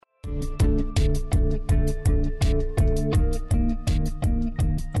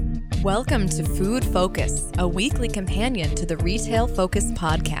Welcome to Food Focus, a weekly companion to the Retail Focus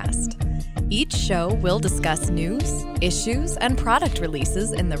podcast. Each show will discuss news, issues, and product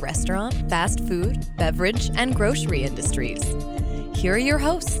releases in the restaurant, fast food, beverage, and grocery industries. Here are your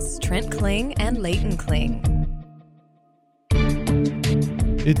hosts, Trent Kling and Leighton Kling.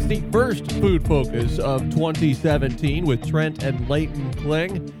 It's the first Food Focus of 2017 with Trent and Leighton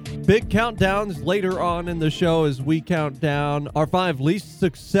Kling. Big countdowns later on in the show as we count down our 5 least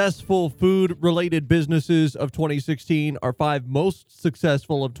successful food-related businesses of 2016, our 5 most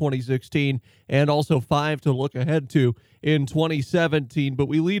successful of 2016, and also 5 to look ahead to in 2017. But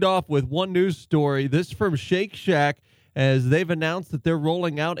we lead off with one news story, this from Shake Shack, as they've announced that they're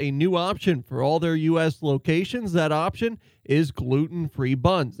rolling out a new option for all their U.S. locations. That option is gluten-free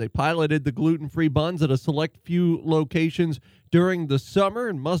buns. They piloted the gluten-free buns at a select few locations during the summer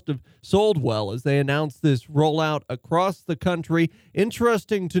and must have sold well as they announced this rollout across the country.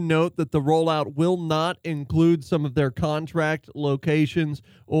 Interesting to note that the rollout will not include some of their contract locations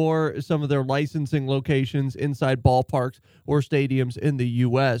or some of their licensing locations inside ballparks or stadiums in the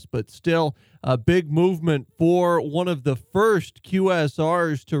U.S., but still a big movement for one of the first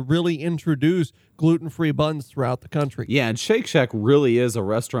QSRs to really introduce gluten-free buns throughout the country. Yeah, and Shake Shack really is a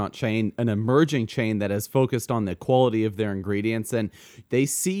restaurant chain, an emerging chain that is focused on the quality of their ingredients, and they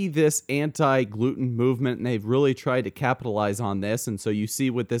see this anti-gluten movement, and they've really tried to capitalize on this. And so you see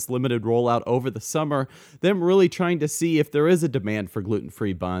with this limited rollout over the summer, them really trying to see if there is a demand for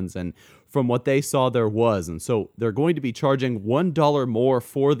gluten-free buns, and from what they saw, there was. And so they're going to be charging $1 more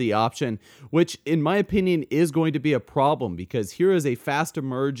for the option, which in my opinion is going to be a problem, because here is a fast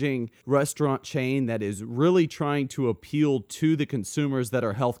emerging restaurant chain that is really trying to appeal to the consumers that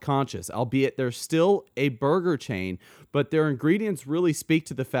are health conscious, albeit they're still a burger chain, but their ingredients really speak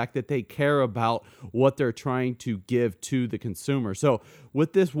to the fact that they care about what they're trying to give to the consumer. So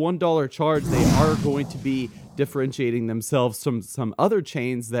with this $1 charge, they are going to be differentiating themselves from some other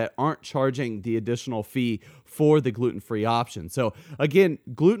chains that aren't charging the additional fee for the gluten-free option. So again,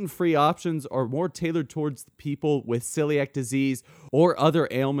 gluten-free options are more tailored towards people with celiac disease or other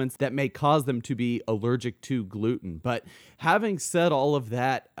ailments that may cause them to be allergic to gluten. But having said all of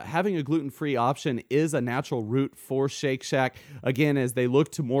that, having a gluten-free option is a natural route for Shake Shack, again, as they look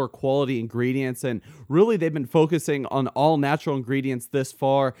to more quality ingredients. And really, they've been focusing on all natural ingredients this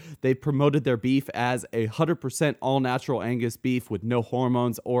far. They promoted their beef as 100% all-natural Angus beef with no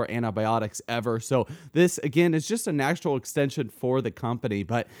hormones or antibiotics ever. So this, again, is just a natural extension for the company.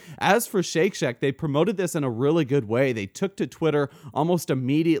 But as for Shake Shack, they promoted this in a really good way. They took to Twitter almost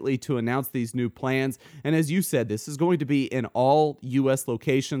immediately to announce these new plans. And as you said, this is going to be in all U.S.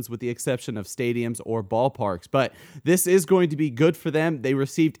 locations with the exception of stadiums or ballparks. But this is going to be good for them. They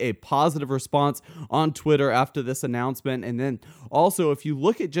received a positive response on Twitter after this announcement. And then also, if you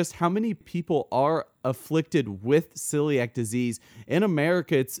look at just how many people are afflicted with celiac disease in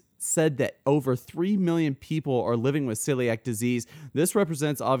America, it's said that over 3 million people are living with celiac disease. This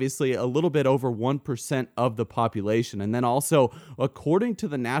represents obviously a little bit over 1% of the population. And then also, according to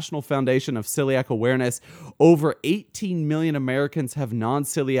the National Foundation of Celiac Awareness, over 18 million Americans have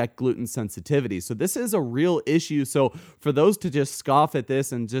non-celiac gluten sensitivity. So this is a real issue. So for those to just scoff at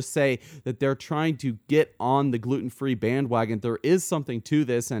this and just say that they're trying to get on the gluten-free bandwagon, there is something to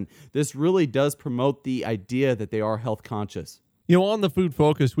this, and this really does promote the idea that they are health conscious. You know, on the Food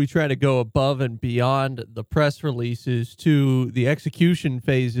Focus, we try to go above and beyond the press releases to the execution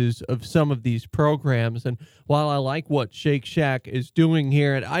phases of some of these programs. And while I like what Shake Shack is doing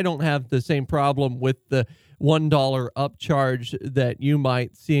here, and I don't have the same problem with the $1 upcharge that you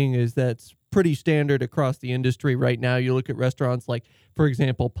might, seeing as that's pretty standard across the industry right now. You look at restaurants like, for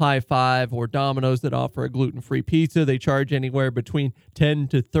example, Pie 5 or Domino's that offer a gluten-free pizza. They charge anywhere between 10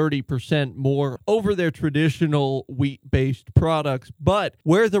 to 30% more over their traditional wheat-based products. But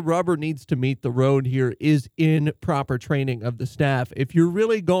where the rubber needs to meet the road here is in proper training of the staff. If you're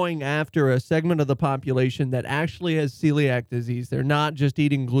really going after a segment of the population that actually has celiac disease, they're not just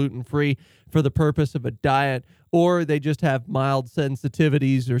eating gluten-free for the purpose of a diet, or they just have mild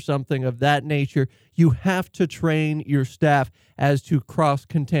sensitivities or something of that nature, you have to train your staff as to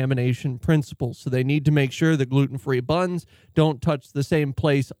cross-contamination principles. So they need to make sure the gluten-free buns don't touch the same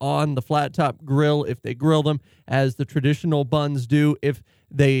place on the flat-top grill if they grill them as the traditional buns do. If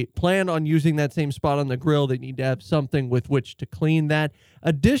they plan on using that same spot on the grill, they need to have something with which to clean that.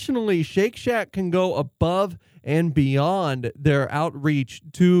 Additionally, Shake Shack can go above and beyond their outreach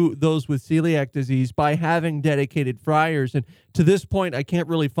to those with celiac disease by having dedicated fryers. And to this point, I can't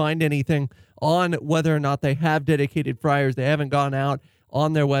really find anything on whether or not they have dedicated fryers. They haven't gone out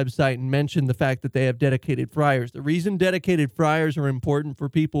on their website and mention the fact that they have dedicated fryers. The reason dedicated fryers are important for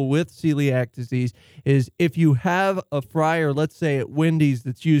people with celiac disease is if you have a fryer, let's say at Wendy's,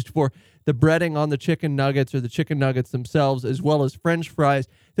 that's used for the breading on the chicken nuggets or the chicken nuggets themselves, as well as French fries,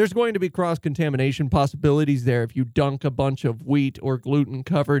 there's going to be cross-contamination possibilities there if you dunk a bunch of wheat or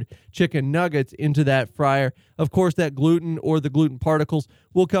gluten-covered chicken nuggets into that fryer. Of course, that gluten or the gluten particles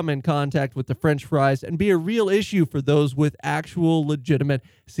will come in contact with the French fries and be a real issue for those with actual legitimate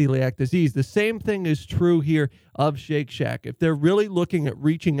celiac disease. The same thing is true here of Shake Shack. If they're really looking at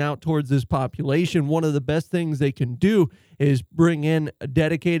reaching out towards this population, one of the best things they can do is bring in a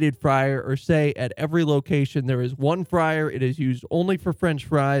dedicated fryer, or say at every location there is one fryer. It is used only for French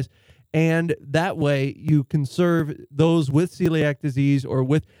fries. And that way you can serve those with celiac disease or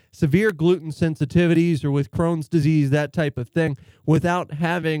with severe gluten sensitivities or with Crohn's disease, that type of thing, without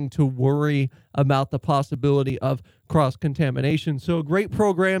having to worry about the possibility of cross-contamination. So a great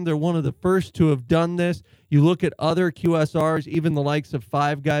program. They're one of the first to have done this. You look at other QSRs, even the likes of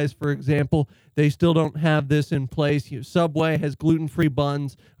Five Guys, for example, they still don't have this in place. Subway has gluten-free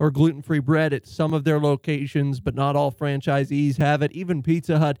buns or gluten-free bread at some of their locations, but not all franchisees have it. Even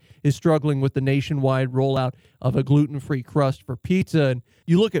Pizza Hut is struggling with the nationwide rollout of a gluten-free crust for pizza. And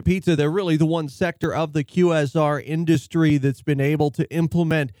you look at pizza, they're really the one sector of the QSR industry that's been able to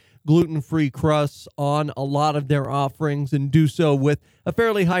implement gluten-free crusts on a lot of their offerings and do so with a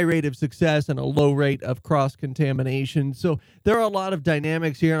fairly high rate of success and a low rate of cross-contamination. So there are a lot of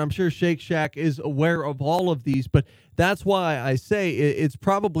dynamics here, and I'm sure Shake Shack is aware of all of these, but that's why I say it's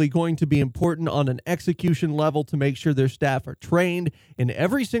probably going to be important on an execution level to make sure their staff are trained in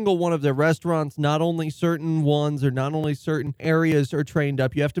every single one of their restaurants. Not only certain ones or not only certain areas are trained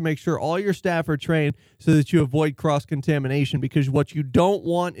up. You have to make sure all your staff are trained so that you avoid cross-contamination, because what you don't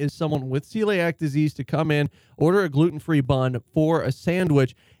want is someone with celiac disease to come in, order a gluten-free bun for a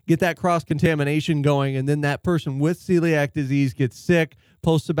sandwich, get that cross-contamination going, and then that person with celiac disease gets sick,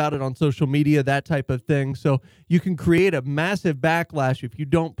 posts about it on social media, that type of thing. So you can create a massive backlash if you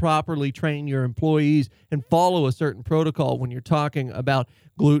don't properly train your employees and follow a certain protocol when you're talking about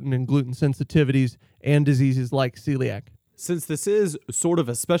gluten and gluten sensitivities and diseases like celiac. Since this is sort of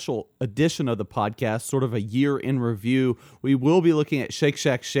a special edition of the podcast, sort of a year in review, we will be looking at Shake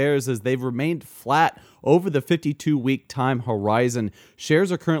Shack shares as they've remained flat over the 52-week time horizon.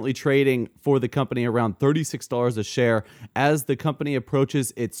 Shares are currently trading for the company around $36 a share as the company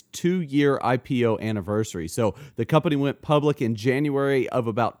approaches its 2-year IPO anniversary. So the company went public in January of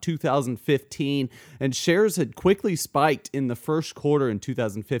about 2015, and shares had quickly spiked in the first quarter in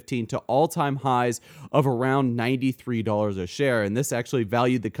 2015 to all-time highs of around $93 a share. And this actually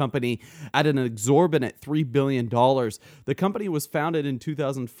valued the company at an exorbitant $3 billion. The company was founded in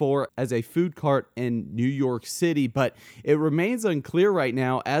 2004 as a food cart in New York City, but it remains unclear right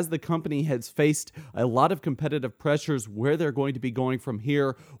now as the company has faced a lot of competitive pressures where they're going to be going from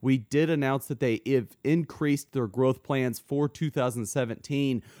here. We did announce that they have increased their growth plans for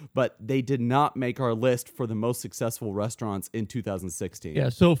 2017, but they did not make our list for the most successful restaurants in 2016. Yeah,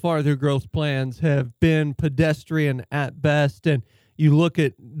 so far their growth plans have been pedestrian at best, and you look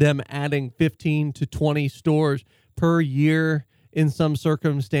at them adding 15 to 20 stores per year in some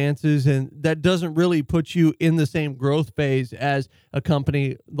circumstances, and that doesn't really put you in the same growth phase as a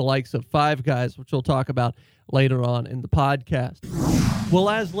company the likes of Five Guys, which we'll talk about later on in the podcast. Well,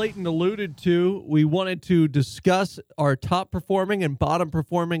 as Leighton alluded to, we wanted to discuss our top performing and bottom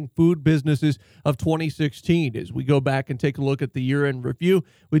performing food businesses of 2016. As we go back and take a look at the year in review,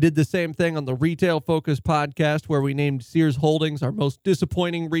 we did the same thing on the Retail Focus podcast, where we named Sears Holdings our most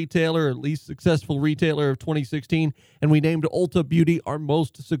disappointing retailer, or least successful retailer of 2016, and we named Ulta Beauty our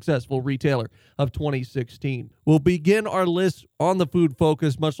most successful retailer of 2016. We'll begin our list on the Food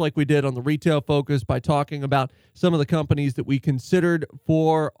Focus, much like we did on the Retail Focus, by talking about some of the companies that we considered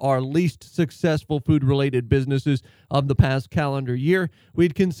for our least successful food-related businesses of the past calendar year.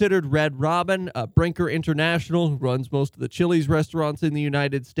 We'd considered Red Robin, Brinker International, who runs most of the Chili's restaurants in the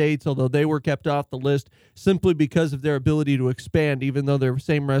United States, although they were kept off the list simply because of their ability to expand, even though their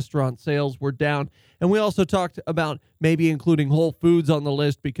same restaurant sales were down. And we also talked about maybe including Whole Foods on the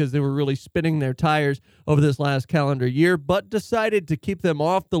list because they were really spinning their tires over this last calendar year, but decided to keep them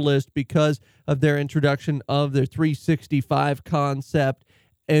off the list because of their introduction of their 365 concept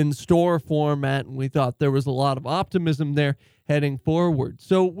in store format, and we thought there was a lot of optimism there heading forward.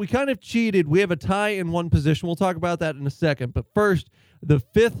 So we kind of cheated. We have a tie in one position. We'll talk about that in a second. But first, the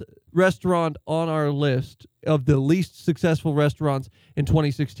fifth restaurant on our list of the least successful restaurants in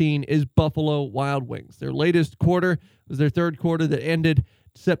 2016 is Buffalo Wild Wings. Their latest quarter was their third quarter that ended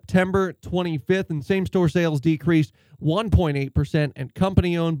September 25th, and same-store sales decreased 1.8% at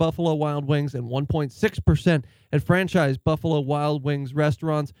company-owned Buffalo Wild Wings and 1.6% at franchise Buffalo Wild Wings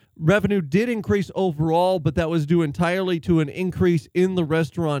restaurants. Revenue did increase overall, but that was due entirely to an increase in the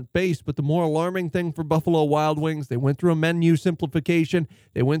restaurant base. But the more alarming thing for Buffalo Wild Wings, they went through a menu simplification.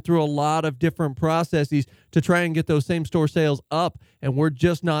 They went through a lot of different processes to try and get those same-store sales up, and we're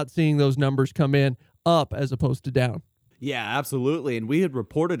just not seeing those numbers come in up as opposed to down. Yeah, absolutely. And we had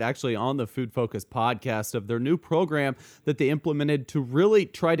reported actually on the Food Focus podcast of their new program that they implemented to really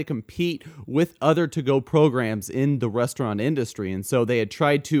try to compete with other to-go programs in the restaurant industry. And so they had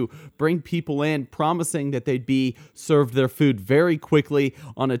tried to bring people in promising that they'd be served their food very quickly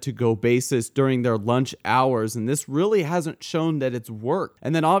on a to-go basis during their lunch hours. And this really hasn't shown that it's worked.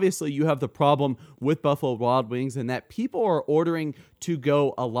 And then obviously you have the problem with Buffalo Wild Wings and that people are ordering to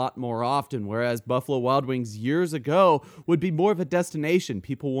go a lot more often, whereas Buffalo Wild Wings years ago would be more of a destination.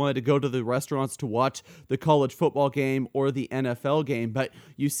 People wanted to go to the restaurants to watch the college football game or the NFL game, but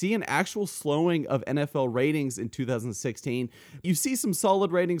you see an actual slowing of NFL ratings in 2016. You see some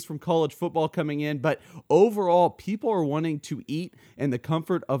solid ratings from college football coming in, but overall, people are wanting to eat in the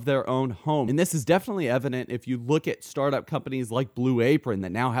comfort of their own home. And this is definitely evident if you look at startup companies like Blue Apron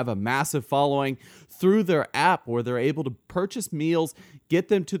that now have a massive following through their app where they're able to purchase meals, get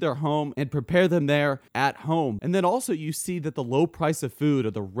them to their home, and prepare them there at home. And then also you see that the low price of food,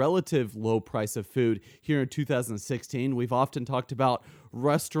 or the relative low price of food here in 2016, we've often talked about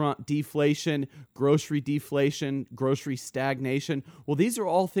restaurant deflation, grocery deflation, grocery stagnation. Well, these are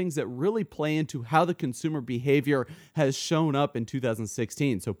all things that really play into how the consumer behavior has shown up in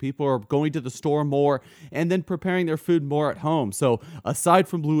 2016. So people are going to the store more and then preparing their food more at home. So aside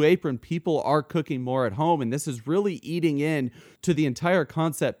from Blue Apron, people are cooking more at home, and this is really eating in to the entire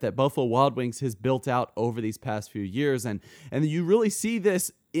concept that Buffalo Wild Wings has built out over these past few years. And you really see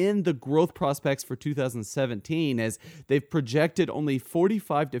this in the growth prospects for 2017, as they've projected only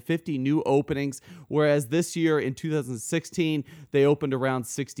 45 to 50 new openings, whereas this year in 2016, they opened around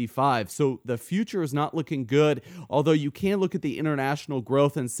 65. So the future is not looking good, although you can look at the international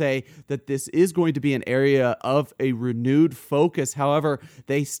growth and say that this is going to be an area of a renewed focus. However,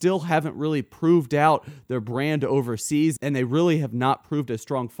 they still haven't really proved out their brand overseas, and they really have not proved a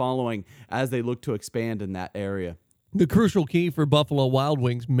strong following as they look to expand in that area. The crucial key for Buffalo Wild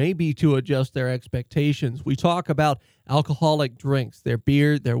Wings may be to adjust their expectations. We talk about alcoholic drinks, their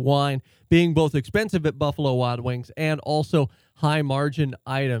beer, their wine, being both expensive at Buffalo Wild Wings and also high-margin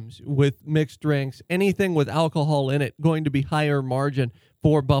items with mixed drinks. Anything with alcohol in it going to be higher margin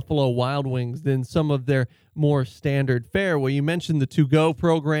for Buffalo Wild Wings than some of their more standard fare. Well, you mentioned the to-go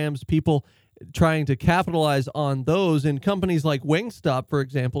programs, people trying to capitalize on those, and companies like Wingstop, for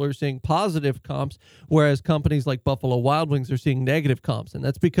example, are seeing positive comps, whereas companies like Buffalo Wild Wings are seeing negative comps. And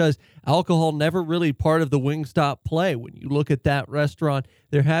that's because alcohol never really part of the Wingstop play. When you look at that restaurant,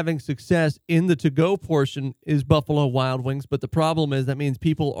 they're having success in the to-go portion is Buffalo Wild Wings, but the problem is that means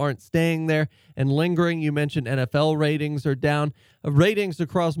people aren't staying there and lingering. You mentioned NFL ratings are down. Ratings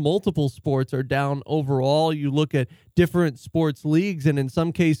across multiple sports are down overall. You look at different sports leagues, and in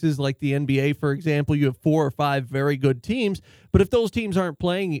some cases, like the NBA, for example, you have 4 or 5 very good teams, but if those teams aren't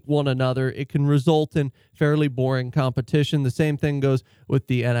playing one another, it can result in fairly boring competition. The same thing goes with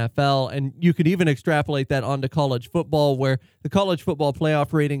the NFL, and you could even extrapolate that onto college football, where the college football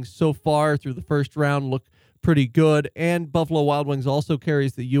playoff ratings so far through the first round look pretty good, and Buffalo Wild Wings also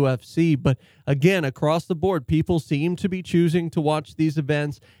carries the UFC. But again, across the board, people seem to be choosing to watch these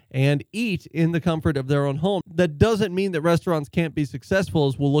events and eat in the comfort of their own home. That doesn't mean that restaurants can't be successful,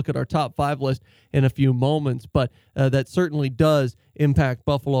 as we'll look at our top 5 list in a few moments, but that certainly does impact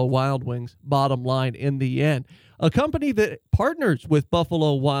Buffalo Wild Wings' bottom line in the end. A company that partners with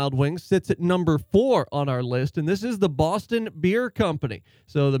Buffalo Wild Wings sits at number 4 on our list, and this is the Boston Beer Company.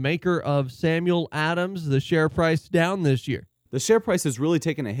 So the maker of Samuel Adams, the share price down this year. The share price has really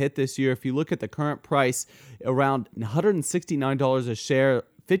taken a hit this year. If you look at the current price, around $169 a share.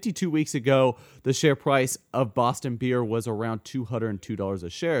 52 weeks ago, the share price of Boston Beer was around $202 a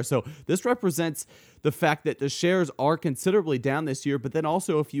share. So this represents the fact that the shares are considerably down this year, but then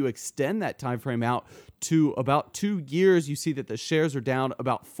also if you extend that time frame out to about 2 years, you see that the shares are down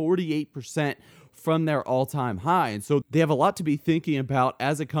about 48% from their all-time high. And so they have a lot to be thinking about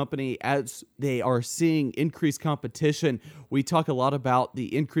as a company as they are seeing increased competition. We talk a lot about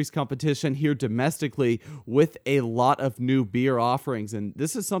the increased competition here domestically with a lot of new beer offerings. And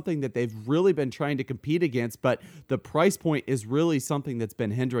this is something that they've really been trying to compete against, but the price point is really something that's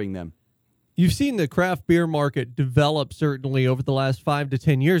been hindering them. You've seen the craft beer market develop certainly over the last 5 to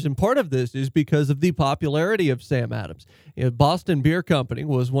 10 years, and part of this is because of the popularity of Sam Adams. Boston Beer Company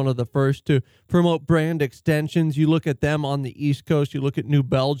was one of the first to promote brand extensions. You look at them on the East Coast, you look at New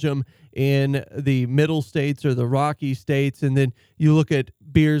Belgium in the middle states or the Rocky states, and then you look at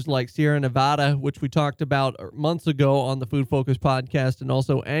beers like Sierra Nevada, which we talked about months ago on the Food Focus podcast, and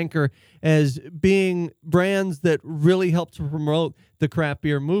also Anchor, as being brands that really help to promote the craft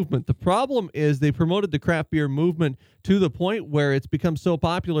beer movement. The problem is they promoted the craft beer movement to the point where it's become so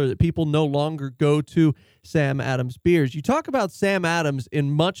popular that people no longer go to Sam Adams beers. You talk about Sam Adams in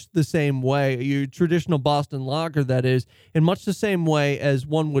much the same way, your traditional Boston lager, that is, in much the same way as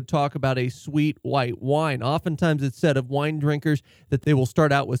one would talk about a sweet white wine. Oftentimes it's said of wine drinkers that they will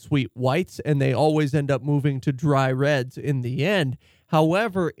start out with sweet whites and they always end up moving to dry reds in the end.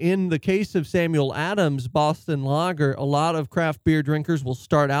 However, in the case of Samuel Adams Boston Lager, a lot of craft beer drinkers will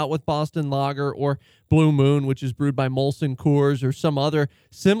start out with Boston Lager or Blue Moon, which is brewed by Molson Coors or some other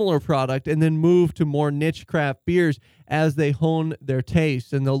similar product, and then move to more niche craft beers as they hone their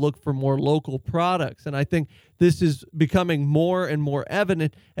taste, and they'll look for more local products. And I think this is becoming more and more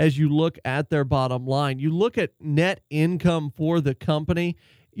evident as you look at their bottom line. You look at net income for the company,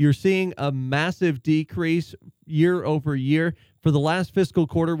 you're seeing a massive decrease year over year. For the last fiscal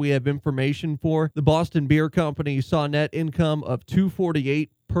quarter, we have information for. The Boston Beer Company saw net income of $2.48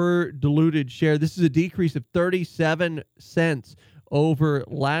 per diluted share. This is a decrease of 37 cents over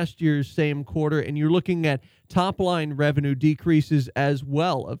last year's same quarter, and you're looking at top-line revenue decreases as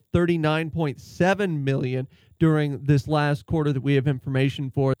well of $39.7 million during this last quarter that we have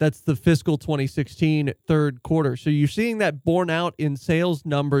information for. That's the fiscal 2016 third quarter. So you're seeing that borne out in sales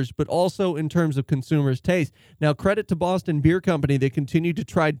numbers, but also in terms of consumers' taste. Now, credit to Boston Beer Company. They continue to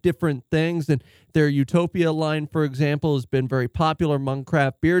try different things, and their Utopia line, for example, has been very popular among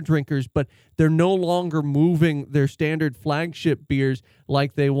craft beer drinkers, but they're no longer moving their standard flagship beers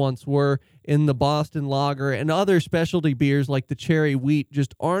like they once were. In the Boston Lager and other specialty beers like the Cherry Wheat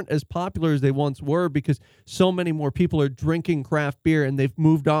just aren't as popular as they once were because so many more people are drinking craft beer, and they've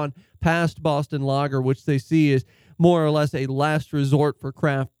moved on past Boston Lager, which they see as more or less a last resort for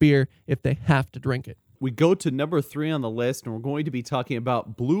craft beer if they have to drink it. We go to number 3 on the list, and we're going to be talking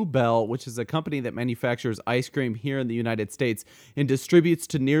about Blue Bell, which is a company that manufactures ice cream here in the United States and distributes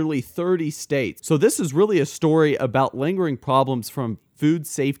to nearly 30 states. So this is really a story about lingering problems from food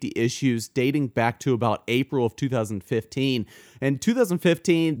safety issues dating back to about April of 2015. In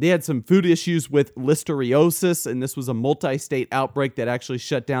 2015, they had some food issues with listeriosis, and this was a multi-state outbreak that actually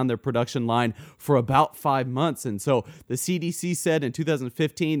shut down their production line for about 5 months. And so the CDC said in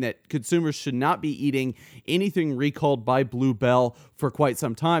 2015 that consumers should not be eating anything recalled by Blue Bell for quite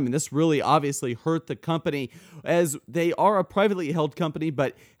some time. And this really obviously hurt the company, as they are a privately held company,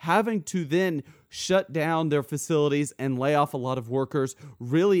 but having to then shut down their facilities and lay off a lot of workers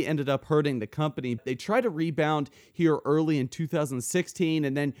really ended up hurting the company. They tried to rebound here early in 2016,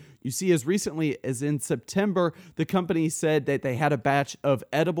 and then you see as recently as in September, the company said that they had a batch of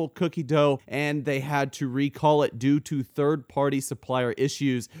edible cookie dough and they had to recall it due to third-party supplier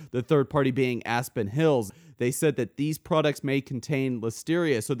issues, the third party being Aspen Hills. They said that these products may contain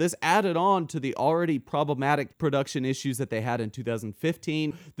listeria. So this added on to the already problematic production issues that they had in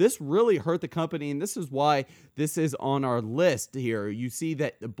 2015. This really hurt the company, and this is why this is on our list here. You see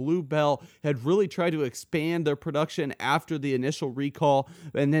that the Blue Bell had really tried to expand their production after the initial recall,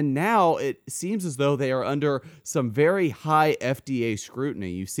 and then now it seems as though they are under some very high FDA scrutiny.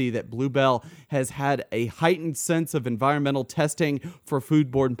 You see that Blue Bell has had a heightened sense of environmental testing for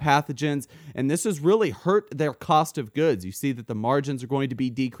foodborne pathogens, and this has really hurt their cost of goods. You see that the margins are going to be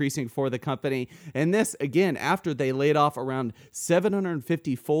decreasing for the company. And this, again, after they laid off around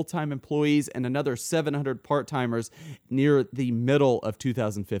 750 full-time employees and another 700 part-timers near the middle of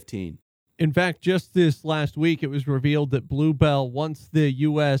 2015. In fact, just this last week, it was revealed that Blue Bell wants the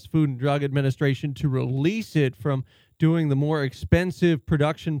U.S. Food and Drug Administration to release it from doing the more expensive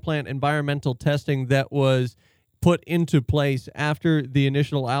production plant environmental testing that was put into place after the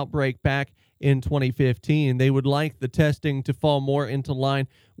initial outbreak back in 2015. They would like the testing to fall more into line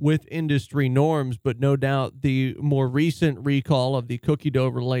with industry norms, but no doubt the more recent recall of the cookie dough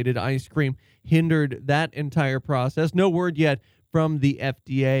related ice cream hindered that entire process. No word yet from the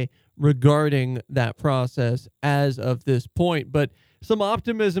FDA regarding that process as of this point, but some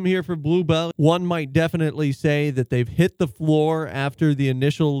optimism here for Blue Bell. One might definitely say that they've hit the floor after the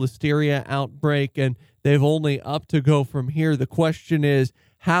initial listeria outbreak, and they've only up to go from here. The question is,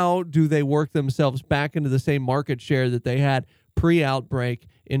 how do they work themselves back into the same market share that they had pre-outbreak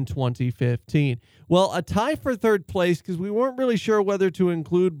in 2015. Well, a tie for third place because we weren't really sure whether to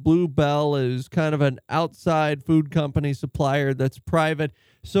include Blue Bell as kind of an outside food company supplier that's private.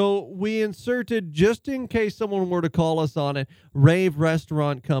 So we inserted, just in case someone were to call us on it, Rave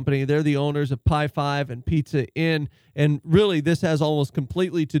Restaurant Company. They're the owners of Pie 5 and Pizza Inn. And really, this has almost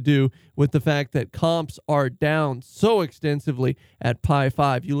completely to do with the fact that comps are down so extensively at Pie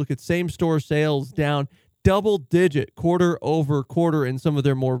 5. You look at same-store sales down double-digit quarter over quarter in some of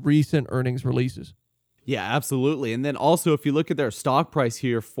their more recent earnings releases. Yeah, absolutely. And then also, if you look at their stock price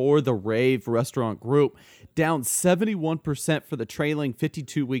here for the Rave Restaurant Group, down 71% for the trailing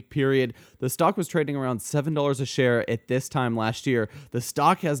 52-week period. The stock was trading around $7 a share at this time last year. The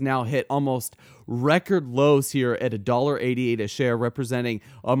stock has now hit almost record lows here at $1.88 a share, representing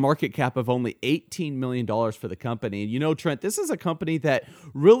a market cap of only $18 million for the company. And you know, Trent, this is a company that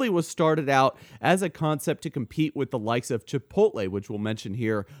really was started out as a concept to compete with the likes of Chipotle, which we'll mention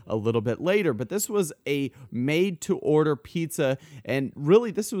here a little bit later. But this was a made-to-order pizza, and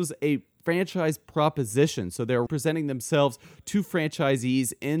really this was a franchise proposition. So they're presenting themselves to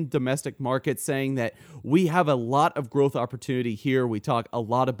franchisees in domestic markets, saying that we have a lot of growth opportunity here. We talk a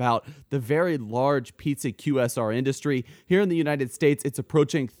lot about the very large pizza QSR industry. Here in the United States, it's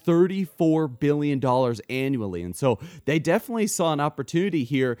approaching $34 billion annually. And so they definitely saw an opportunity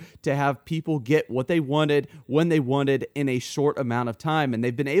here to have people get what they wanted when they wanted in a short amount of time. And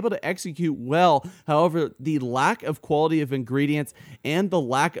they've been able to execute well. However, the lack of quality of ingredients and the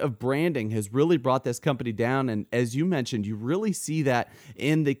lack of branding has really brought this company down. And as you mentioned, you really see that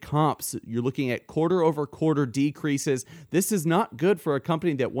in the comps. You're looking at quarter over quarter decreases. This is not good for a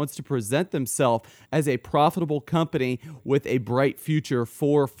company that wants to present themselves as a profitable company with a bright future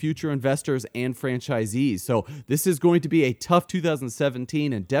for future investors and franchisees. So this is going to be a tough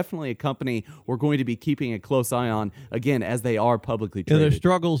 2017 and definitely a company we're going to be keeping a close eye on, again, as they are publicly traded. Their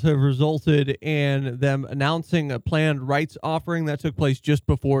struggles have resulted in them announcing a planned rights offering that took place just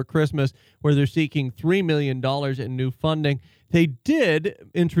before Christmas, where they're seeking $3 million in new funding. They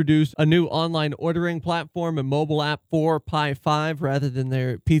did introduce a new online ordering platform and mobile app for Pie 5 rather than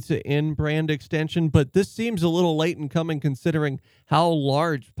their Pizza Inn brand extension, but this seems a little late in coming considering how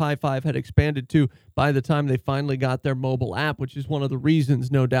large Pie 5 had expanded to by the time they finally got their mobile app, which is one of the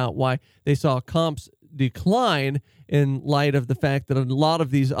reasons, no doubt, why they saw comps decline in light of the fact that a lot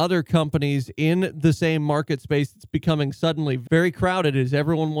of these other companies in the same market space, it's becoming suddenly very crowded as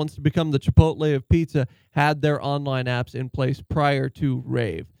everyone wants to become the Chipotle of pizza, had their online apps in place prior to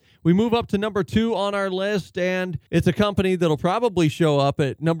Rave. We move up to number 2 on our list, and it's a company that'll probably show up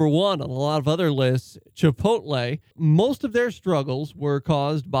at number 1 on a lot of other lists, Chipotle. Most of their struggles were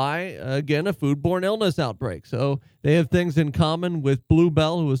caused by, again, a foodborne illness outbreak. So they have things in common with Blue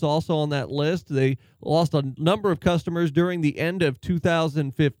Bell, who was also on that list. They lost a number of customers during the end of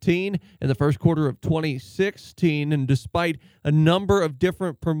 2015 and the first quarter of 2016, and despite a number of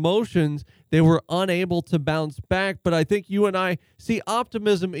different promotions, they were unable to bounce back. But I think you and I see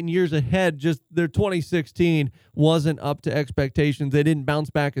optimism in years ahead. Just their 2016 wasn't up to expectations. They didn't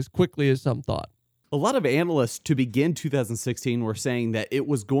bounce back as quickly as some thought. A lot of analysts to begin 2016 were saying that it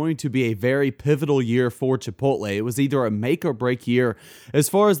was going to be a very pivotal year for Chipotle. It was either a make or break year as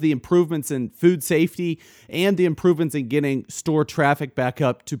far as the improvements in food safety and the improvements in getting store traffic back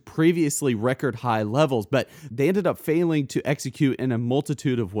up to previously record high levels. But they ended up failing to execute in a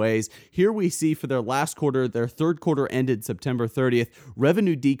multitude of ways. Here we see for their last quarter, their third quarter ended September 30th,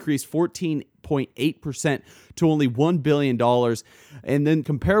 revenue decreased 14.8% to only $1 billion. And then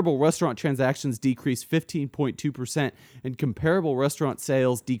comparable restaurant transactions decreased 15.2%, and comparable restaurant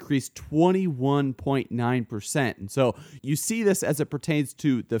sales decreased 21.9%. And so you see this as it pertains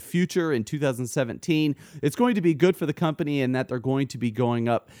to the future in 2017. It's going to be good for the company in that they're going to be going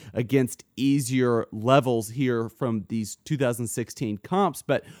up against easier levels here from these 2016 comps.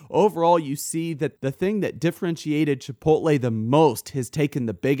 But overall, you see that the thing that differentiated Chipotle the most has taken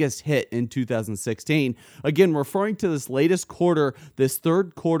the biggest hit in 2016. Again, referring to this latest quarter, this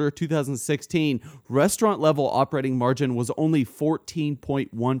third quarter 2016, restaurant level operating margin was only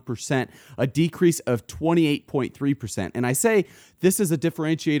 14.1%, a decrease of 28.3%. And I say this is a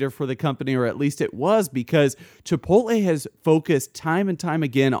differentiator for the company, or at least it was, because Chipotle has focused time and time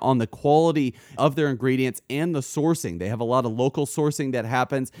again on the quality of their ingredients and the sourcing. They have a lot of local sourcing that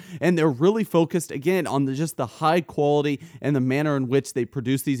happens, and they're really focused again on just the high quality and the manner in which they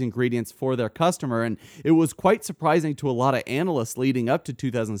produce these ingredients for their customer. And it was quite surprising to a lot of analysts leading up to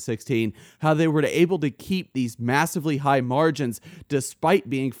 2016 how they were able to keep these massively high margins despite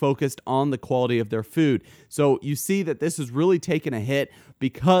being focused on the quality of their food. So you see that this has really taken a hit,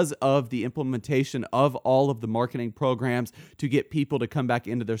 because of the implementation of all of the marketing programs to get people to come back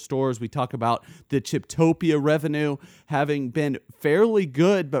into their stores. We talk about the Chiptopia revenue having been fairly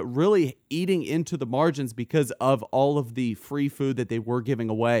good, but really eating into the margins because of all of the free food that they were giving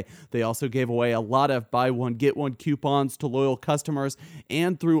away. They also gave away a lot of buy one, get one coupons to loyal customers,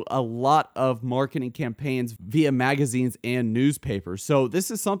 and through a lot of marketing campaigns via magazines and newspapers. So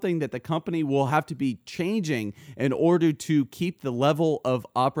this is something that the company will have to be changing in order to keep the level of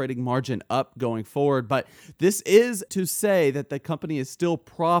operating margin up going forward. But this is to say that the company is still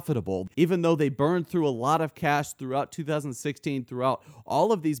profitable, even though they burned through a lot of cash throughout 2016, throughout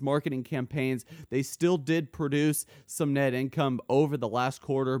all of these marketing campaigns. They still did produce some net income over the last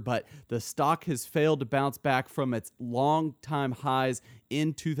quarter, but the stock has failed to bounce back from its long-time highs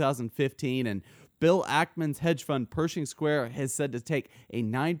in 2015. And Bill Ackman's hedge fund Pershing Square has said to take a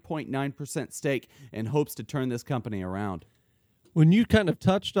 9.9% stake in hopes to turn this company around. When you kind of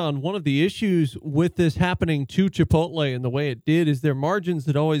touched on one of the issues with this happening to Chipotle and the way it did is their margins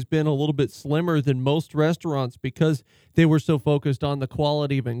had always been a little bit slimmer than most restaurants because they were so focused on the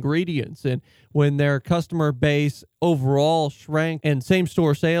quality of ingredients. And when their customer base overall shrank and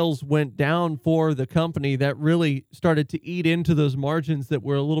same-store sales went down for the company, that really started to eat into those margins that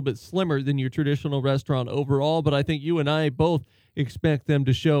were a little bit slimmer than your traditional restaurant overall. But I think you and I both expect them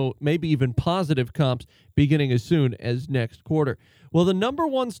to show maybe even positive comps beginning as soon as next quarter. Well, the number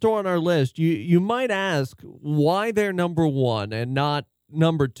one store on our list, you might ask why they're number one and not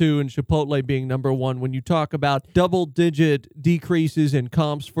number two, and Chipotle being number one when you talk about double-digit decreases in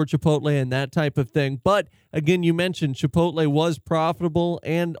comps for Chipotle and that type of thing. But again, you mentioned Chipotle was profitable,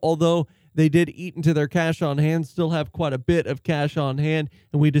 and although they did eat into their cash on hand, still have quite a bit of cash on hand.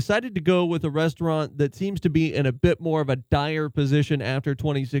 And we decided to go with a restaurant that seems to be in a bit more of a dire position after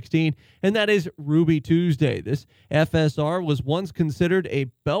 2016, and that is Ruby Tuesday. This FSR was once considered a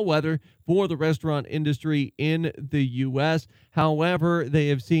bellwether for the restaurant industry in the U.S. However, they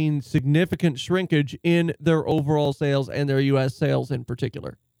have seen significant shrinkage in their overall sales and their U.S. sales in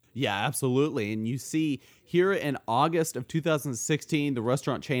particular. Yeah, absolutely. And you see here in August of 2016, the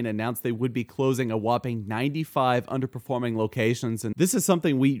restaurant chain announced they would be closing a whopping 95 underperforming locations. And this is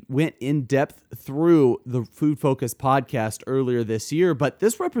something we went in depth through the Food Focus podcast earlier this year, but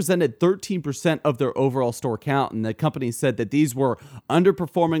this represented 13% of their overall store count. And the company said that these were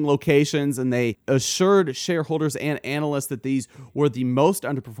underperforming locations, and they assured shareholders and analysts that these were the most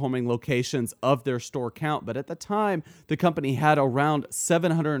underperforming locations of their store count. But at the time, the company had around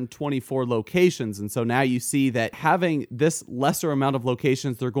 724 locations. And so now you see that having this lesser amount of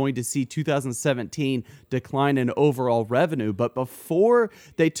locations, they're going to see 2017 decline in overall revenue. But before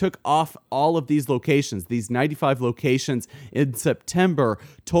they took off all of these locations, these 95 locations in September,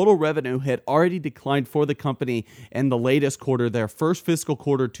 total revenue had already declined for the company in the latest quarter, their first fiscal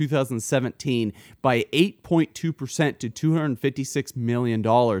quarter 2017, by 8.2% to $256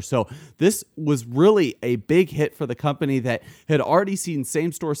 million. So this was really a big hit for the company that had already seen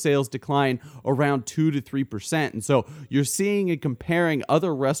same-store sales decline around 2 to 3%. And so you're seeing and comparing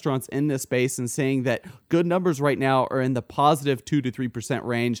other restaurants in this space and saying that good numbers right now are in the positive 2 to 3%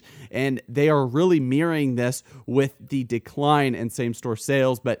 range. And they are really mirroring this with the decline in same-store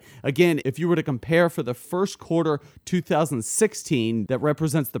sales. But again, if you were to compare for the first quarter 2016, that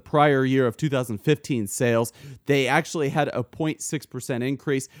represents the prior year of 2015 sales, they actually had a 0.6%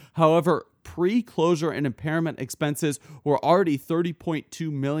 increase. However, pre-closure and impairment expenses were already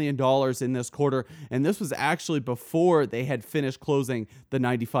 $30.2 million in this quarter, and this was actually before they had finished closing the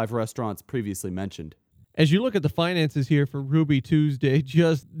 95 restaurants previously mentioned. As you look at the finances here for Ruby Tuesday,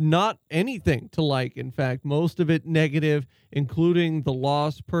 just not anything to like. In fact, most of it negative, including the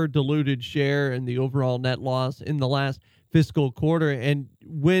loss per diluted share and the overall net loss in the last fiscal quarter. And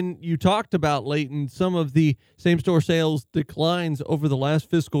when you talked about, Leighton, some of the same-store sales declines over the last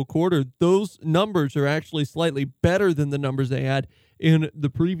fiscal quarter, those numbers are actually slightly better than the numbers they had in the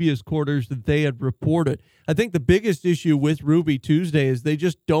previous quarters that they had reported. I think the biggest issue with Ruby Tuesday is they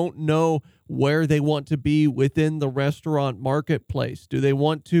just don't know where they want to be within the restaurant marketplace. Do they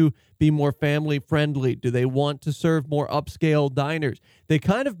want to be more family friendly? Do they want to serve more upscale diners? They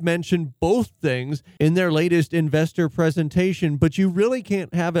kind of mentioned both things in their latest investor presentation, but you really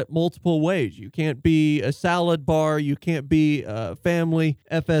can't have it multiple ways. You can't be a salad bar, you can't be a family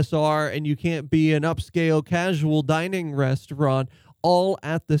FSR, and you can't be an upscale casual dining restaurant all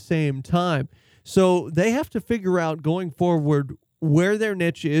at the same time. So they have to figure out going forward where their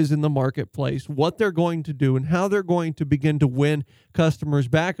niche is in the marketplace, what they're going to do, and how they're going to begin to win customers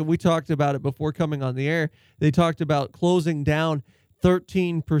back. And we talked about it before coming on the air. They talked about closing down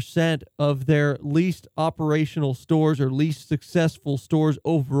 13% of their least operational stores or least successful stores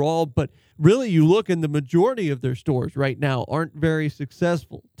overall. But really, you look and the majority of their stores right now aren't very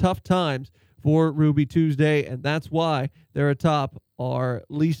successful. Tough times for Ruby Tuesday, and that's why they're atop our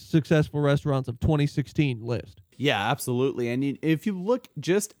least successful restaurants of 2016 list. Yeah, absolutely. And if you look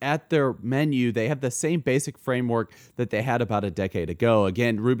just at their menu, they have the same basic framework that they had about a decade ago.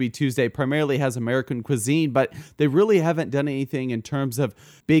 Again, Ruby Tuesday primarily has American cuisine, but they really haven't done anything in terms of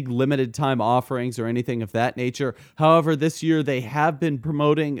big limited time offerings or anything of that nature. However, this year they have been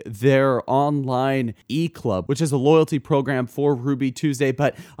promoting their online e-club, which is a loyalty program for Ruby Tuesday.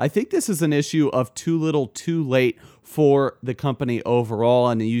 But I think this is an issue of too little, too late for the company overall.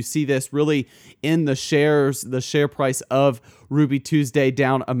 And you see this really in the shares, the share price of Ruby Tuesday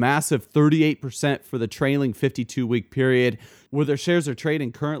down a massive 38% for the trailing 52-week period, where their shares are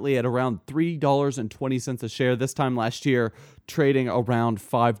trading currently at around $3.20 a share. This time last year, trading around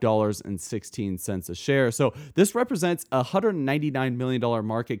 $5.16 a share. So this represents a $199 million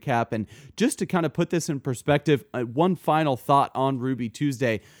market cap. And just to kind of put this in perspective, one final thought on Ruby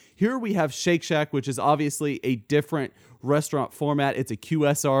Tuesday. Here we have Shake Shack, which is obviously a different restaurant format. It's a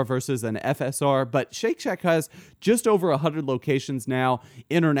QSR versus an FSR, but Shake Shack has just over 100 locations now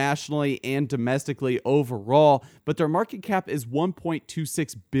internationally and domestically overall, but their market cap is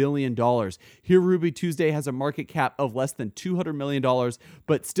 $1.26 billion. Here, Ruby Tuesday has a market cap of less than $200 million,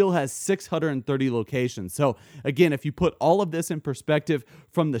 but still has 630 locations. So again, if you put all of this in perspective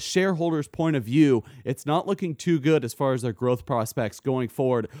from the shareholders' point of view, it's not looking too good as far as their growth prospects going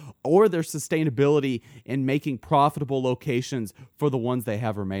forward or their sustainability in making profitable locations for the ones they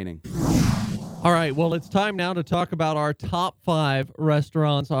have remaining. All right, well, it's time now to talk about our top 5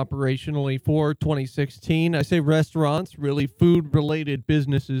 restaurants operationally for 2016. I say restaurants, really food-related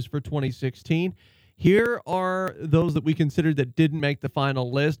businesses for 2016. Here are those that we considered that didn't make the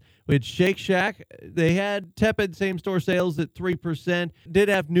final list. With Shake Shack, they had tepid same-store sales at 3%, did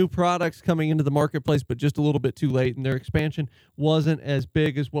have new products coming into the marketplace, but just a little bit too late, and their expansion wasn't as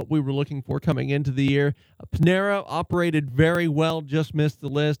big as what we were looking for coming into the year. Panera operated very well, just missed the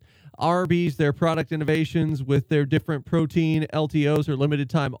list. Arby's, their product innovations with their different protein LTOs or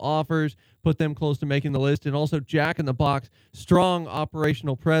limited time offers put them close to making the list. And also Jack in the Box, strong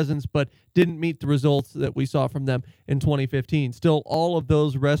operational presence, but didn't meet the results that we saw from them in 2015. Still, all of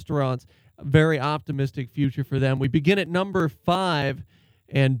those restaurants, very optimistic future for them. We begin at number 5.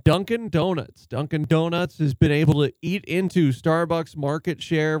 And Dunkin' Donuts. Dunkin' Donuts has been able to eat into Starbucks' market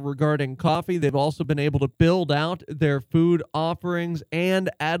share regarding coffee. They've also been able to build out their food offerings and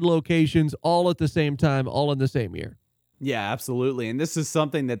add locations all at the same time, all in the same year. Yeah, absolutely. And this is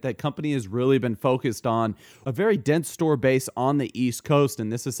something that that company has really been focused on, a very dense store base on the East Coast.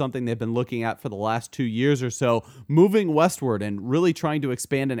 And this is something they've been looking at for the last 2 years or so, moving westward and really trying to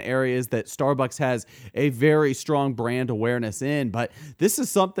expand in areas that Starbucks has a very strong brand awareness in. But this is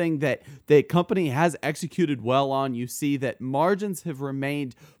something that the company has executed well on. You see that margins have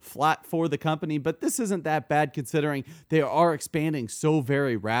remained flat for the company, but this isn't that bad considering they are expanding so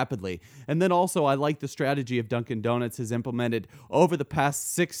very rapidly. And then also, I like the strategy of Dunkin' Donuts has implemented over the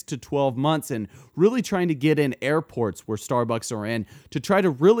past 6 to 12 months and really trying to get in airports where Starbucks are in to try to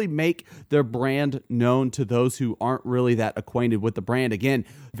really make their brand known to those who aren't really that acquainted with the brand. Again,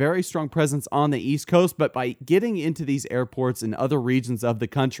 very strong presence on the East Coast, but by getting into these airports in other regions of the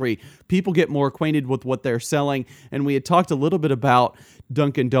country, people get more acquainted with what they're selling. And we had talked a little bit about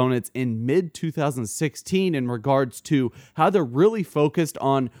Dunkin' Donuts in mid-2016 in regards to how they're really focused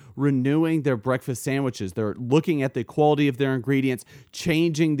on renewing their breakfast sandwiches. They're looking at the quality of their ingredients,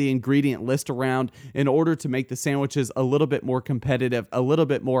 changing the ingredient list around in order to make the sandwiches a little bit more competitive, a little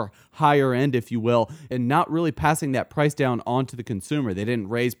bit more higher end, if you will, and not really passing that price down onto the consumer. They didn't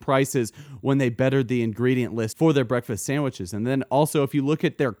raise prices when they bettered the ingredient list for their breakfast sandwiches. And then also, if you look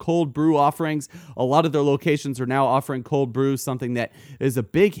at their cold brew offerings, a lot of their locations are now offering cold brew, something that is a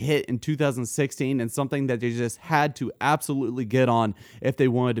big hit in 2016 and something that they just had to absolutely get on if they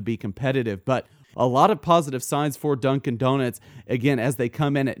wanted to be competitive. But a lot of positive signs for Dunkin' Donuts, again, as they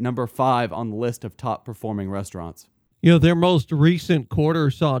come in at number 5 on the list of top performing restaurants. You know, their most recent quarter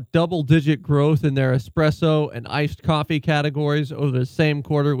saw double-digit growth in their espresso and iced coffee categories over the same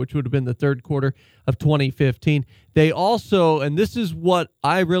quarter, which would have been the third quarter of 2015. They also, and this is what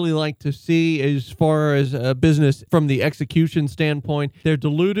I really like to see as far as a business from the execution standpoint, their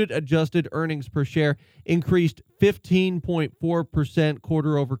diluted adjusted earnings per share increased 15.4%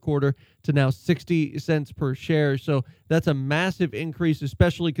 quarter over quarter to now 60 cents per share. So that's a massive increase,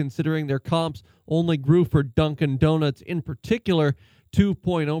 especially considering their comps only grew for Dunkin' Donuts in particular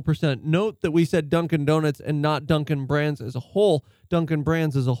 2.0%. Note that we said Dunkin' Donuts and not Dunkin' Brands as a whole. Dunkin'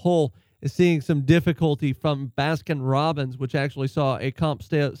 Brands as a whole is seeing some difficulty from Baskin-Robbins, which actually saw a comp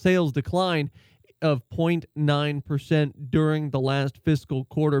sales decline of 0.9% during the last fiscal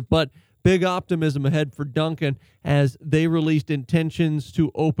quarter. But big optimism ahead for Dunkin' as they released intentions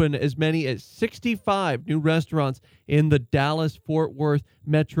to open as many as 65 new restaurants in the Dallas-Fort Worth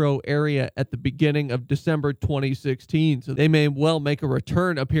metro area at the beginning of December 2016. So they may well make a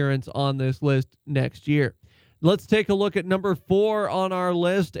return appearance on this list next year. Let's take a look at number 4 on our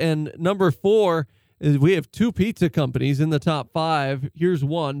list. And number 4 is we have 2 pizza companies in the top 5. Here's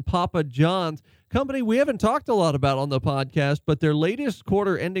one, Papa John's. Company we haven't talked a lot about on the podcast, but their latest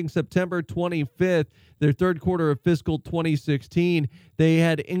quarter ending September 25th, their third quarter of fiscal 2016, they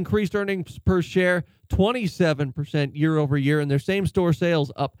had increased earnings per share 27% year over year, and their same-store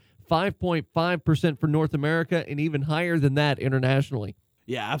sales up 5.5% for North America and even higher than that internationally.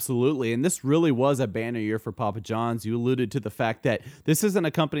 Yeah, absolutely. And this really was a banner year for Papa John's. You alluded to the fact that this isn't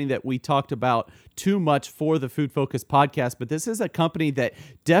a company that we talked about too much for the Food Focus podcast, but this is a company that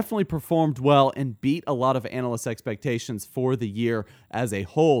definitely performed well and beat a lot of analysts' expectations for the year as a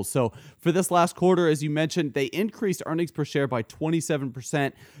whole. So for this last quarter, as you mentioned, they increased earnings per share by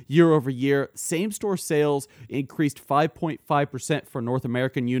 27% year over year. Same-store sales increased 5.5% for North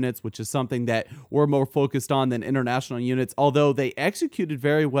American units, which is something that we're more focused on than international units, although they executed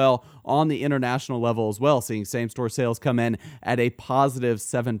very well on the international level as well, seeing same-store sales come in at a positive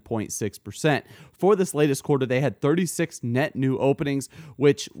 7.6%. For this latest quarter, they had 36 net new openings,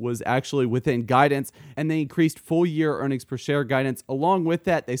 which was actually within guidance, and they increased full-year earnings per share guidance. Along with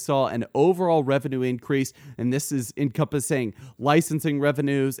that, they saw an overall revenue increase, and this is encompassing licensing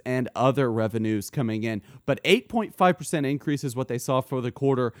revenues and other revenues coming in. But 8.5% increase is what they saw for the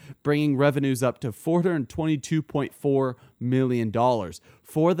quarter, bringing revenues up to $422.4 million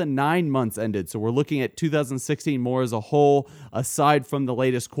for the 9 months ended. So we're looking at 2016 more as a whole. Aside from the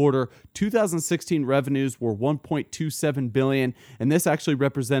latest quarter, 2016 revenues were $1.27 billion, and this actually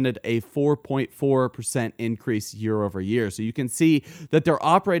represented a 4.4% increase year over year. So you can see that they're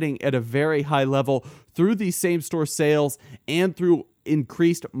operating at a very high level through these same-store sales and through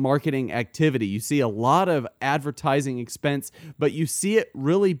increased marketing activity. You see a lot of advertising expense, but you see it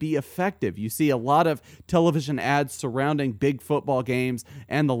really be effective. You see a lot of television ads surrounding big football games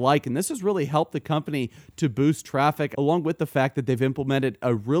and the like, and this has really helped the company to boost traffic, along with the fact that they've implemented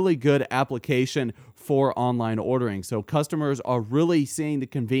a really good application for online ordering. So customers are really seeing the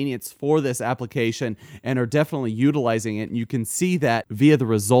convenience for this application and are definitely utilizing it, and you can see that via the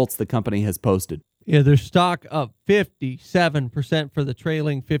results the company has posted. Yeah, their stock up 57% for the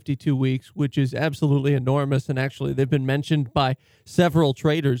trailing 52 weeks, which is absolutely enormous. And actually, they've been mentioned by several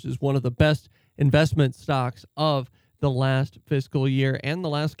traders as one of the best investment stocks of the last fiscal year and the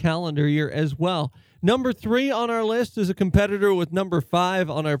last calendar year as well. Number 3 on our list is a competitor with number 5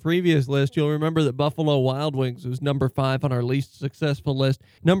 on our previous list. You'll remember that Buffalo Wild Wings was number 5 on our least successful list.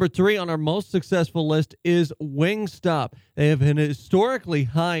 Number 3 on our most successful list is Wingstop. They have an historically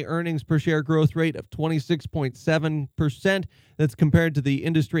high earnings per share growth rate of 26.7%. That's compared to the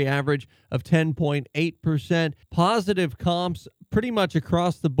industry average of 10.8%. Positive comps pretty much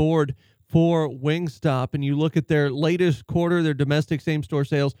across the board for Wingstop, and you look at their latest quarter, their domestic same-store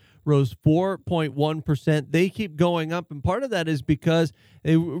sales rose 4.1%. They keep going up, and part of that is because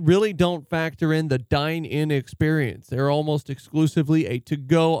they really don't factor in the dine-in experience. They're almost exclusively a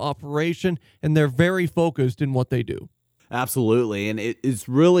to-go operation, and they're very focused in what they do. Absolutely, and it's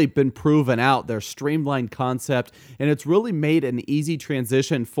really been proven out, their streamlined concept, and it's really made an easy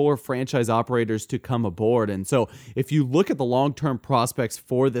transition for franchise operators to come aboard. And so if you look at the long-term prospects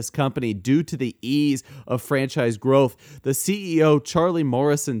for this company due to the ease of franchise growth, the CEO, Charlie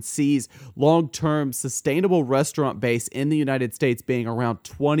Morrison, sees long-term sustainable restaurant base in the United States being around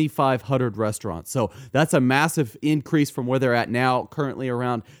 2,500 restaurants. So that's a massive increase from where they're at now, currently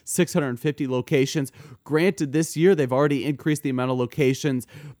around 650 locations. Granted, this year they've already increased the amount of locations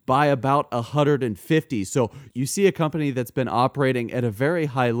by about 150. So you see a company that's been operating at a very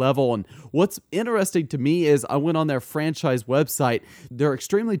high level. And what's interesting to me is I went on their franchise website. They're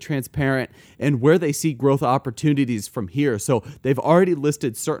extremely transparent in where they see growth opportunities from here. So they've already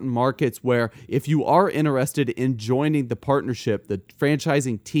listed certain markets where if you are interested in joining the partnership, the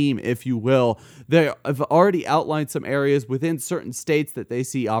franchising team, if you will, they have already outlined some areas within certain states that they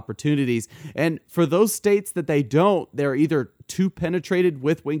see opportunities. And for those states that they don't, they're are either too penetrated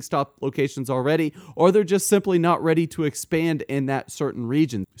with Wingstop locations already, or they're just simply not ready to expand in that certain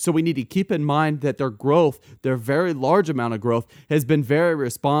region. So we need to keep in mind that their growth, their very large amount of growth, has been very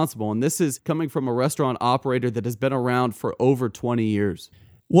responsible. And this is coming from a restaurant operator that has been around for over 20 years.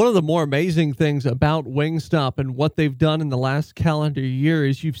 One of the more amazing things about Wingstop and what they've done in the last calendar year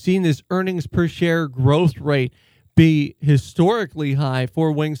is you've seen this earnings per share growth rate be historically high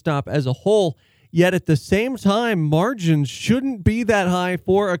for Wingstop as a whole. Yet at the same time, margins shouldn't be that high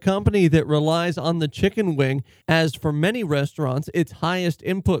for a company that relies on the chicken wing, as for many restaurants, its highest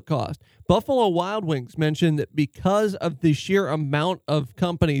input cost. Buffalo Wild Wings mentioned that because of the sheer amount of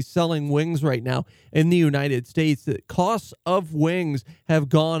companies selling wings right now in the United States, that costs of wings have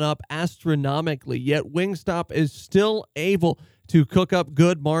gone up astronomically. Yet Wingstop is still able to cook up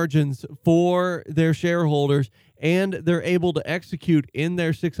good margins for their shareholders, and they're able to execute in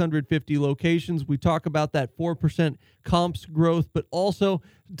their 650 locations. We talk about that 4% comps growth, but also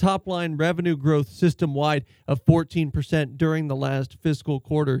top-line revenue growth system-wide of 14% during the last fiscal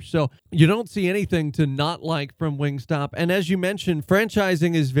quarter. So you don't see anything to not like from Wingstop. And as you mentioned,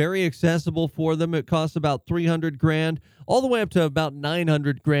 franchising is very accessible for them. It costs about $300,000 all the way up to about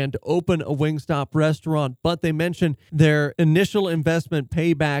 $900,000 to open a Wingstop restaurant. But they mentioned their initial investment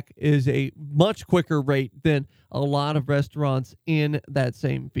payback is a much quicker rate than a lot of restaurants in that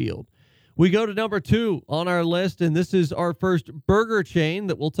same field. We go to number 2 on our list, and this is our first burger chain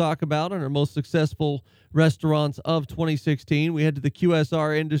that we'll talk about on our most successful restaurants of 2016. We head to the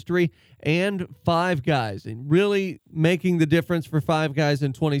QSR industry and Five Guys, and really making the difference for Five Guys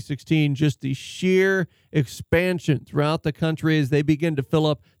in 2016, just the sheer expansion throughout the country as they begin to fill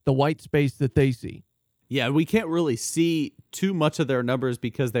up the white space that they see. Yeah, we can't really see too much of their numbers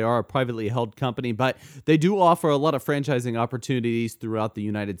because they are a privately held company, but they do offer a lot of franchising opportunities throughout the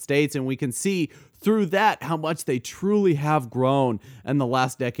United States, and we can see through that how much they truly have grown in the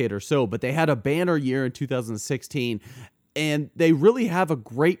last decade or so. But they had a banner year in 2016, and they really have a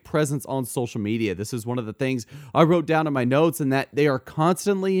great presence on social media. This is one of the things I wrote down in my notes, and that they are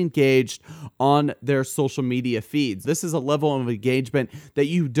constantly engaged on their social media feeds. This is a level of engagement that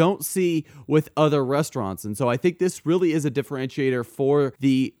you don't see with other restaurants. And so I think this really is a differentiator for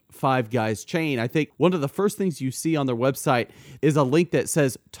the Five Guys chain. I think one of the first things you see on their website is a link that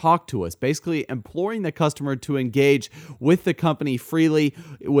says talk to us, basically imploring the customer to engage with the company freely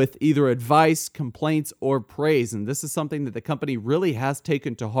with either advice, complaints, or praise. And this is something that the company really has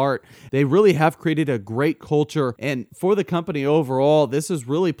taken to heart. They really have created a great culture, and for the company overall, this has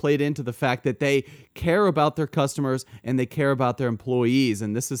really played into the fact that they care about their customers and they care about their employees.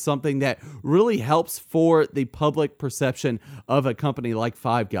 And this is something that really helps for the public perception of a company like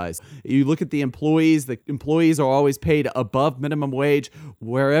Five Guys. You look at the employees are always paid above minimum wage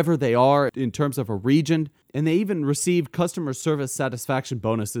wherever they are in terms of a region. And they even receive customer service satisfaction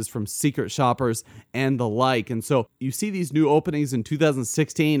bonuses from secret shoppers and the like. And so you see these new openings in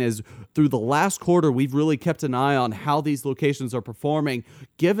 2016 as through the last quarter, we've really kept an eye on how these locations are performing.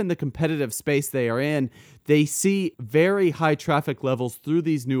 Given the competitive space they are in, they see very high traffic levels through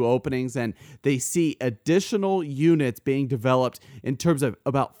these new openings, and they see additional units being developed in terms of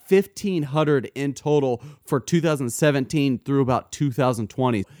about 1,500 in total for 2017 through about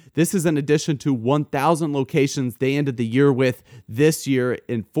 2020. This is in addition to 1,000 locations they ended the year with this year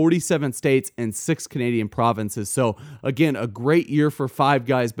in 47 states and 6 Canadian provinces. So again, a great year for Five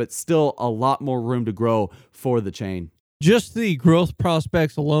Guys, but still a lot more room to grow for the chain. Just the growth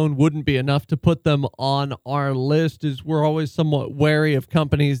prospects alone wouldn't be enough to put them on our list, as we're always somewhat wary of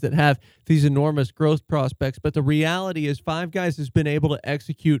companies that have these enormous growth prospects. But the reality is Five Guys has been able to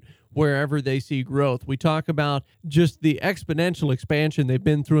execute wherever they see growth. We talk about just the exponential expansion they've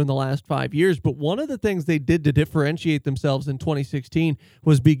been through in the last 5 years. But one of the things they did to differentiate themselves in 2016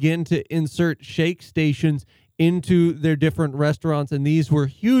 was begin to insert shake stations into their different restaurants, and these were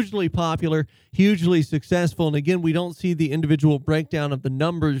hugely popular, hugely successful. And again, we don't see the individual breakdown of the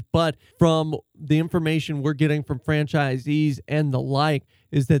numbers, but from the information we're getting from franchisees and the like,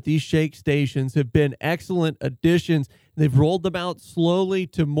 is that these shake stations have been excellent additions. They've rolled them out slowly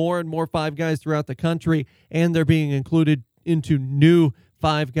to more and more Five Guys throughout the country, and they're being included into new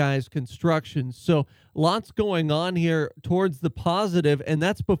Five Guys constructions. So lots going on here towards the positive, and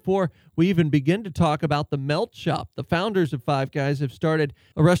that's before we even begin to talk about the Melt Shop. The founders of Five Guys have started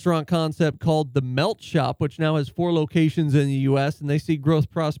a restaurant concept called the Melt Shop, which now has 4 locations in the U.S., and they see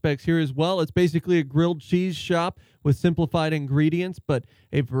growth prospects here as well. It's basically a grilled cheese shop with simplified ingredients, but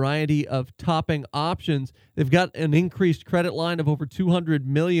a variety of topping options. They've got an increased credit line of over $200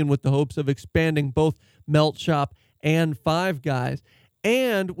 million with the hopes of expanding both Melt Shop and Five Guys.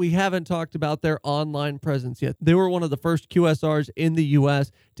 And we haven't talked about their online presence yet. They were one of the first QSRs in the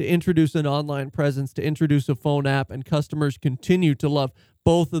U.S. to introduce an online presence, to introduce a phone app, and customers continue to love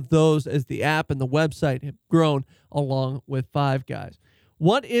both of those as the app and the website have grown along with Five Guys.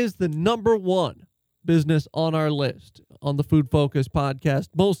 What is the number one business on our list on the Food Focus podcast,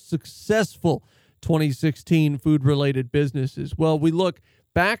 most successful 2016 food-related businesses? Well, we look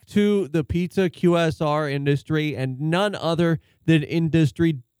back to the pizza QSR industry and none other than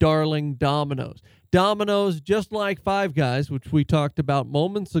industry darling Domino's. Domino's, just like Five Guys, which we talked about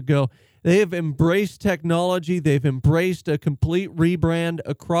moments ago, they have embraced technology. They've embraced a complete rebrand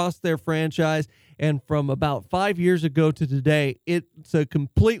across their franchise. And from about 5 years ago to today, it's a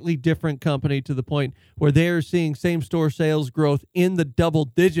completely different company to the point where they're seeing same-store sales growth in the double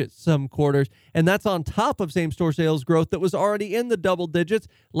digits some quarters. And that's on top of same-store sales growth that was already in the double digits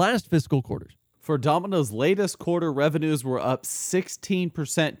last fiscal quarters. For Domino's latest quarter, revenues were up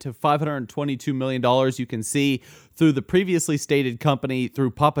 16% to $522 million. You can see through the previously stated company,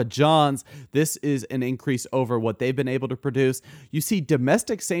 through Papa John's, this is an increase over what they've been able to produce. You see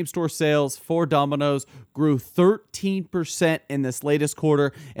domestic same-store sales for Domino's grew 13% in this latest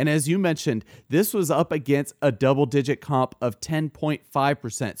quarter. And as you mentioned, this was up against a double-digit comp of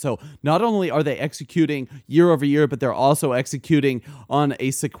 10.5%. So not only are they executing year over year, but they're also executing on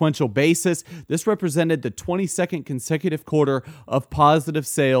a sequential basis. This represented the 22nd consecutive quarter of positive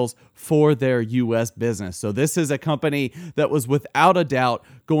sales for their U.S. business. So this is a company that was without a doubt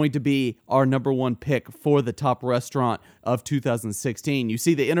going to be our number one pick for the top restaurant of 2016. You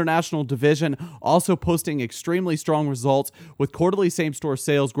see the international division also posting extremely strong results with quarterly same-store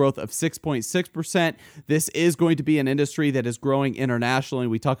sales growth of 6.6%. This is going to be an industry that is growing internationally.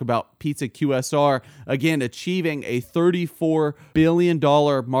 We talk about pizza QSR, again, achieving a $34 billion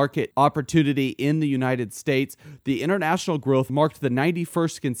market opportunity in the United States. The international growth marked the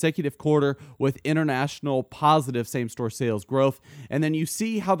 91st consecutive quarter with international positive same-store sales growth. And then you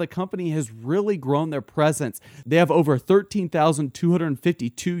see how the company has really grown their presence. They have over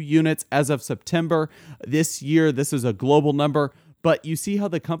 13,252 units as of September this year. This is a global number. But you see how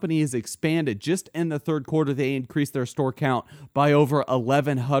the company has expanded. Just in the third quarter, they increased their store count by over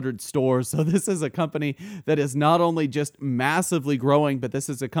 1,100 stores. So this is a company that is not only just massively growing, but this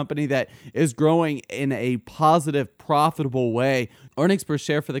is a company that is growing in a positive, profitable way. Earnings per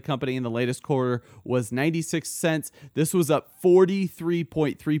share for the company in the latest quarter was 96 cents. This was up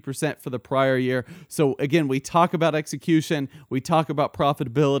 43.3% for the prior year. So again, we talk about execution, we talk about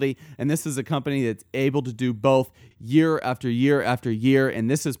profitability, and this is a company that's able to do both year after year after year,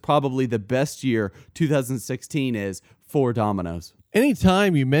 and this is probably the best year 2016 is for Domino's.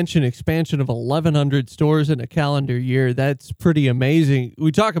 Anytime you mention expansion of 1,100 stores in a calendar year, that's pretty amazing.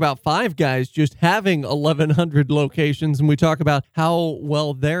 We talk about Five Guys just having 1,100 locations, and we talk about how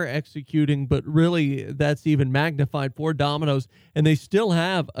well they're executing, but really that's even magnified for Domino's, and they still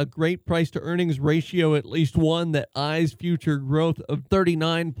have a great price-to-earnings ratio, at least one that eyes future growth of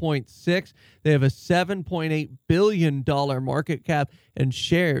 39.6. They have a $7.8 billion market cap, and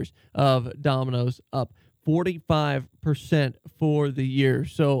shares of Domino's up 45% for the year.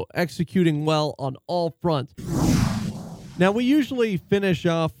 So executing well on all fronts. Now, we usually finish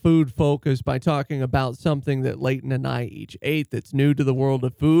off Food Focus by talking about something that Leighton and I each ate that's new to the world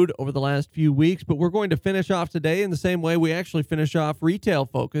of food over the last few weeks, but we're going to finish off today in the same way we actually finish off Retail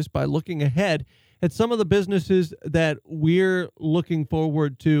Focus by looking ahead at some of the businesses that we're looking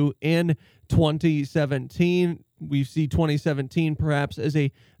forward to in 2017. We see 2017 perhaps as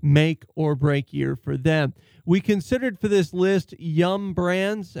a make or break year for them. We considered for this list Yum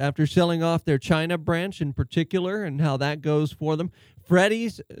Brands after selling off their China branch in particular and how that goes for them.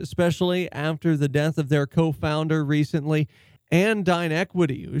 Freddy's, especially after the death of their co-founder recently, and Dine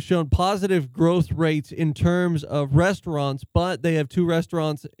Equity, who's shown positive growth rates in terms of restaurants, but they have two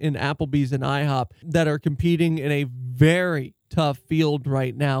restaurants in Applebee's and IHOP that are competing in a very tough field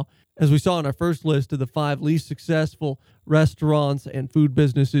right now, as we saw in our first list of the 5 least successful restaurants and food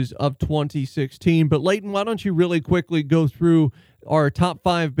businesses of 2016. But Leighton, why don't you really quickly go through our top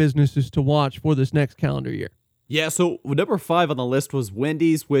 5 businesses to watch for this next calendar year? Yeah, so number 5 on the list was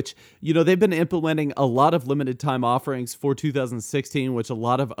Wendy's, which, they've been implementing a lot of limited time offerings for 2016, which a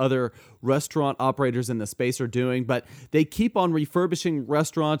lot of other restaurant operators in the space are doing, but they keep on refurbishing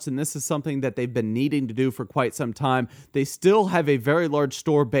restaurants, and this is something that they've been needing to do for quite some time. They still have a very large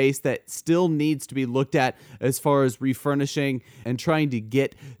store base that still needs to be looked at as far as refurnishing and trying to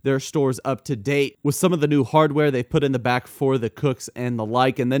get their stores up to date with some of the new hardware they've put in the back for the cooks and the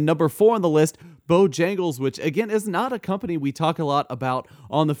like. And then number 4 on the list, Bojangles, which again is not a company we talk a lot about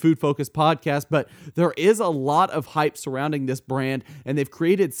on the Food Focus podcast, but there is a lot of hype surrounding this brand, and they've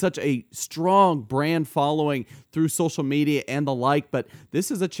created such a strong brand following through social media and the like. But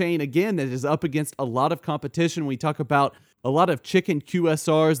this is a chain, again, that is up against a lot of competition. We talk about a lot of chicken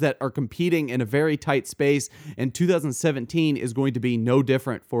QSRs that are competing in a very tight space, and 2017 is going to be no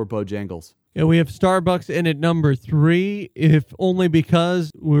different for Bojangles. Yeah, we have Starbucks in at number 3, if only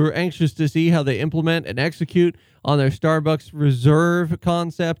because we were anxious to see how they implement and execute on their Starbucks Reserve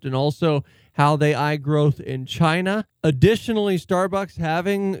concept, and also how they eye growth in China. Additionally, Starbucks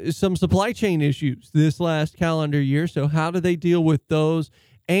having some supply chain issues this last calendar year. So how do they deal with those?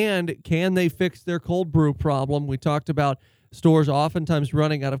 And can they fix their cold brew problem? We talked about stores oftentimes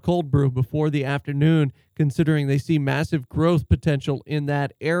running out of cold brew before the afternoon, considering they see massive growth potential in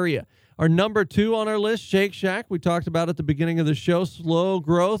that area. Our number 2 on our list, Shake Shack, we talked about at the beginning of the show, slow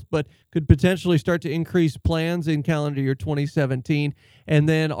growth, but could potentially start to increase plans in calendar year 2017. And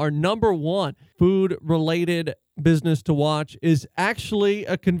then our number 1 food-related business to watch is actually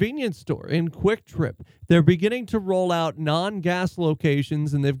a convenience store in Quick Trip. They're beginning to roll out non-gas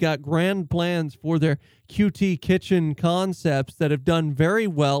locations, and they've got grand plans for their QT kitchen concepts that have done very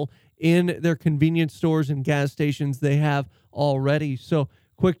well in their convenience stores and gas stations they have already. So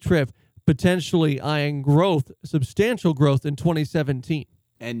Quick Trip potentially eyeing growth, substantial growth in 2017.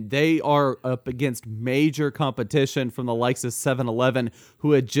 And they are up against major competition from the likes of 7-Eleven,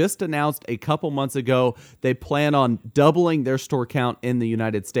 who had just announced a couple months ago they plan on doubling their store count in the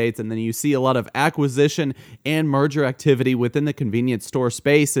United States. And then you see a lot of acquisition and merger activity within the convenience store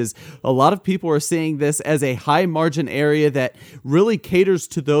space, as a lot of people are seeing this as a high margin area that really caters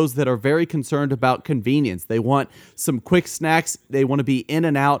to those that are very concerned about convenience. They want some quick snacks. They want to be in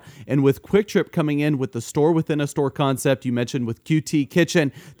and out. And with Quick Trip coming in with the store within a store concept, you mentioned with QT Kitchen,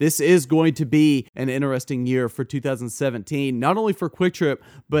 this is going to be an interesting year for 2017, not only for Quick Trip,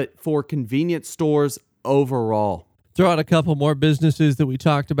 but for convenience stores overall. Throw out a couple more businesses that we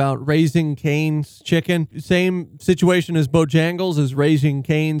talked about. Raising Cane's Chicken. Same situation as Bojangles, as Raising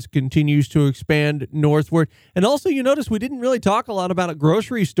Cane's continues to expand northward. And also, you notice we didn't really talk a lot about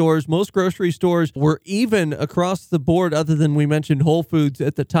grocery stores. Most grocery stores were even across the board, other than we mentioned Whole Foods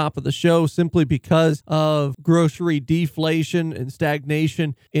at the top of the show, simply because of grocery deflation and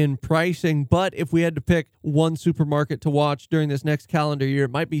stagnation in pricing. But if we had to pick one supermarket to watch during this next calendar year,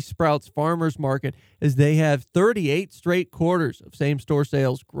 it might be Sprouts Farmers Market, as they have 38 straight quarters of same-store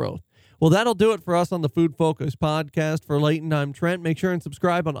sales growth. Well, that'll do it for us on the Food Focus podcast. For Leighton, I'm Trent. Make sure and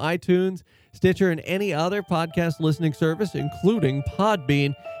subscribe on iTunes, Stitcher, and any other podcast listening service, including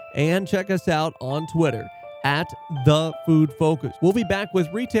Podbean. And check us out on Twitter at The Food Focus. We'll be back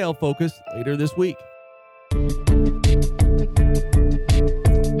with Retail Focus later this week.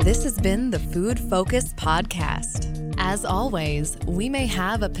 This has been the Food Focus podcast. As always, we may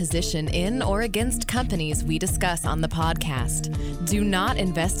have a position in or against companies we discuss on the podcast. Do not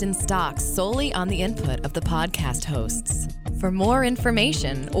invest in stocks solely on the input of the podcast hosts. For more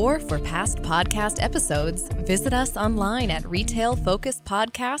information or for past podcast episodes, visit us online at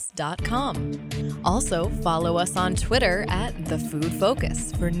retailfocuspodcast.com. Also, follow us on Twitter at The Food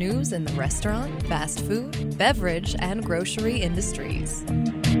Focus for news in the restaurant, fast food, beverage, and grocery industries.